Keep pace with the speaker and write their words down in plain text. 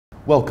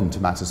Welcome to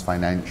Matters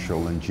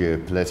Financial and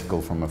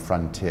Geopolitical from a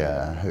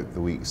Frontier. I hope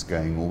the week's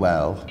going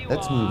well.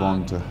 Let's move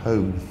on to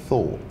home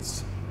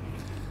thoughts.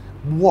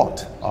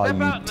 What are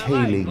you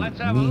tailing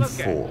me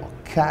for?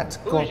 Cat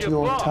got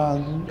your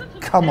tongue?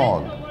 Come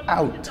on,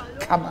 out,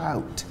 come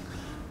out.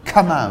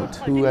 Come out,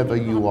 whoever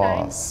you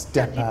are,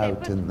 step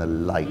out in the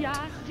light.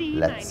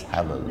 Let's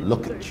have a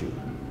look at you.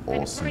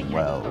 Orson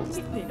Welles,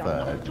 the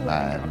third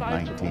man,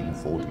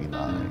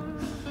 1949.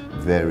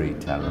 Very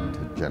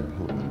talented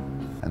gentleman.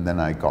 And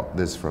then I got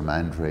this from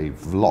Andrei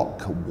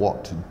Vlok,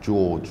 what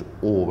George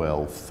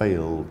Orwell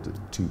failed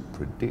to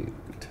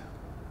predict.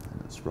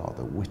 And it's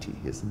rather witty,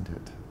 isn't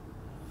it?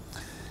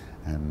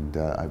 And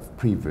I've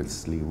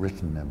previously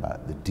written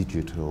about the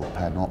digital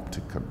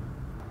panopticon.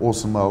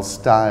 Orson Welles'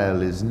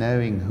 style is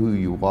knowing who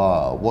you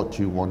are, what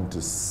you want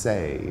to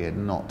say,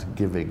 and not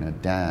giving a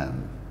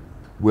damn.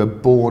 We're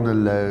born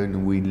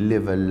alone, we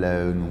live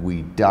alone,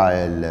 we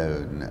die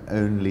alone.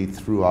 Only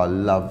through our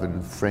love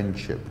and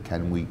friendship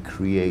can we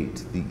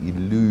create the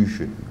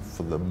illusion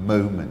for the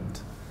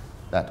moment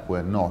that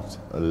we're not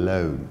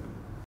alone.